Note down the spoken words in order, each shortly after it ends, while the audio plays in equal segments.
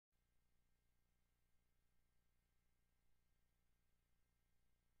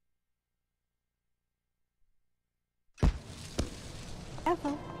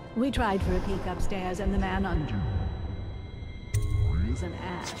Careful. We tried for a peek upstairs and the man under is an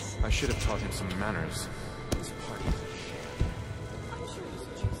ass. I should have taught him some manners. This party is a sham. I'm sure he's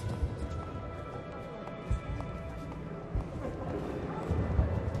just...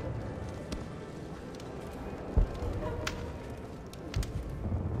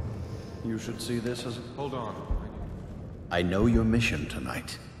 You should see this as a... Hold on. I know your mission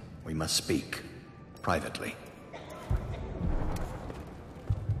tonight. We must speak. Privately.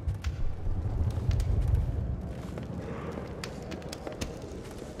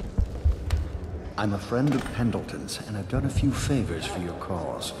 I'm a friend of Pendleton's, and I've done a few favors for your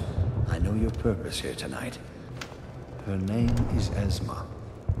cause. I know your purpose here tonight. Her name is Esma.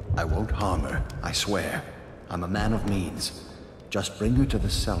 I won't harm her, I swear. I'm a man of means. Just bring her to the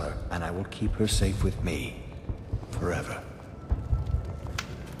cellar, and I will keep her safe with me. Forever.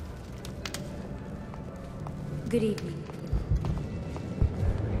 Good evening.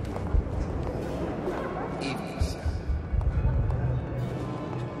 Evening, sir.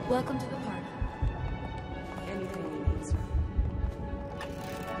 Welcome to the party. Anything you need, sir.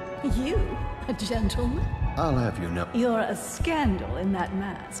 You? A gentleman? I'll have you know. You're a scandal in that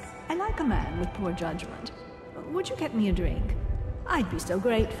mask. I like a man with poor judgment. Would you get me a drink? I'd be so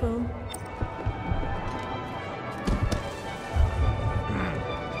grateful.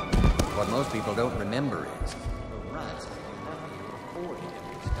 What most people don't remember is the rats before he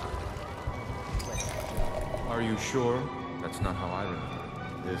started. Are you sure? That's not how I remember.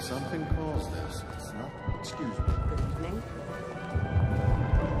 There's something caused this. It's not... Excuse me. Good evening.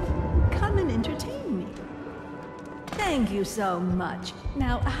 Come and entertain me. Thank you so much.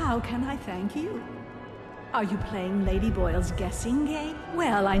 Now, how can I thank you? Are you playing Lady Boyle's guessing game?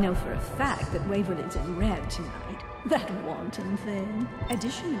 Well, I know for a fact that Waverly's in red tonight. That wanton thing.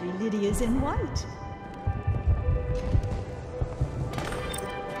 Additionally, Lydia's in white.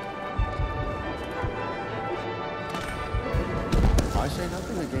 I say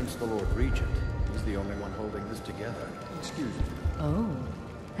nothing against the Lord Regent. He's the only one holding this together. Excuse me. Oh,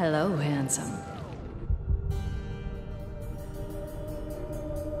 hello, handsome.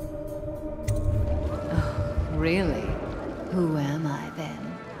 Oh, really? Who am I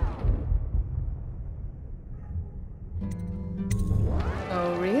then?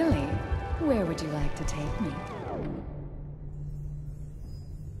 Oh, really? Where would you like to take me?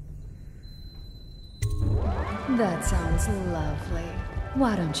 That sounds lovely.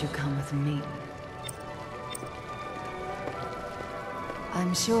 Why don't you come with me?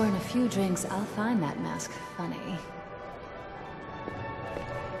 I'm sure in a few drinks I'll find that mask funny.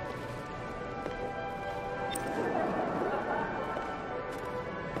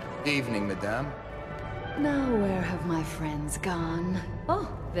 Evening, madame. Now where have my friends gone? Oh,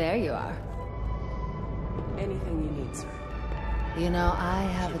 there you are. Anything you need, sir. You know, I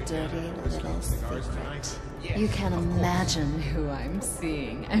have a dirty little secret. You can't imagine who I'm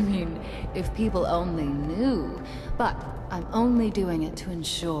seeing. I mean, if people only knew. But I'm only doing it to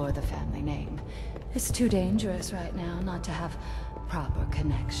ensure the family name. It's too dangerous right now not to have proper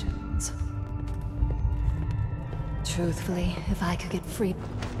connections. Truthfully, if I could get free...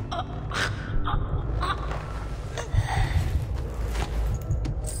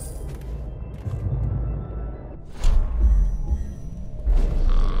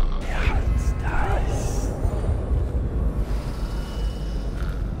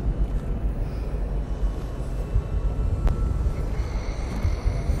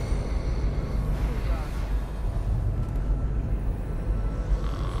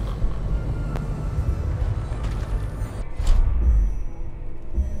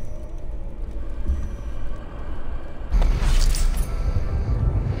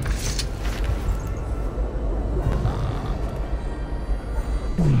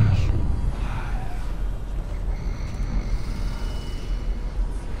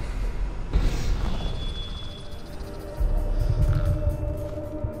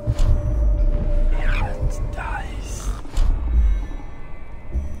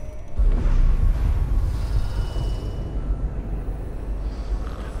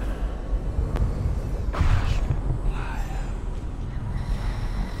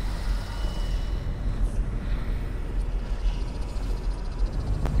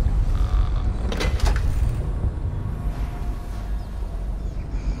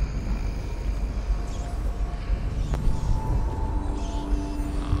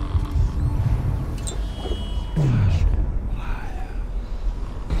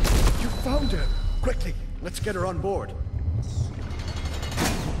 Let's get her on board.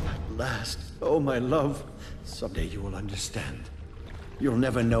 At last. Oh, my love. Someday you will understand. You'll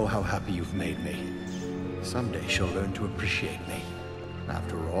never know how happy you've made me. Someday she'll learn to appreciate me.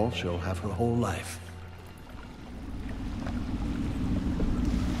 After all, she'll have her whole life.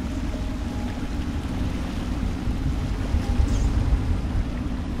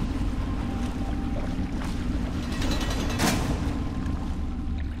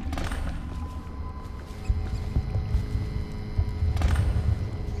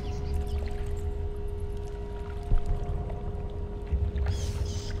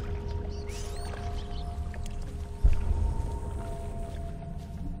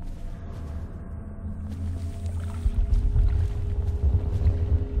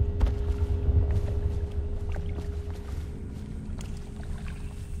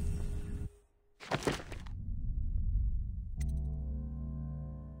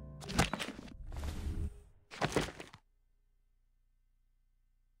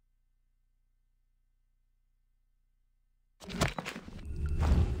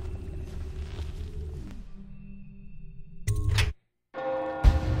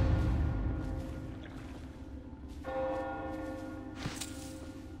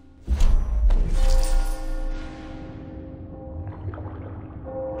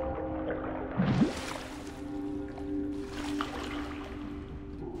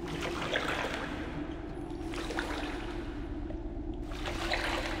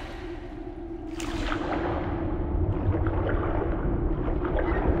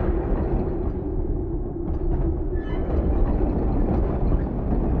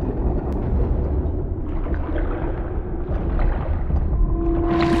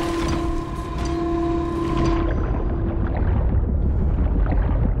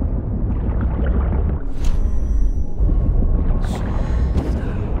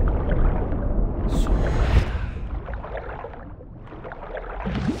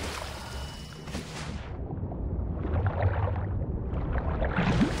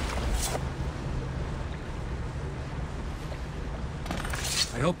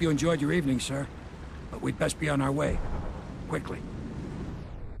 I hope you enjoyed your evening, sir. But we'd best be on our way. Quickly.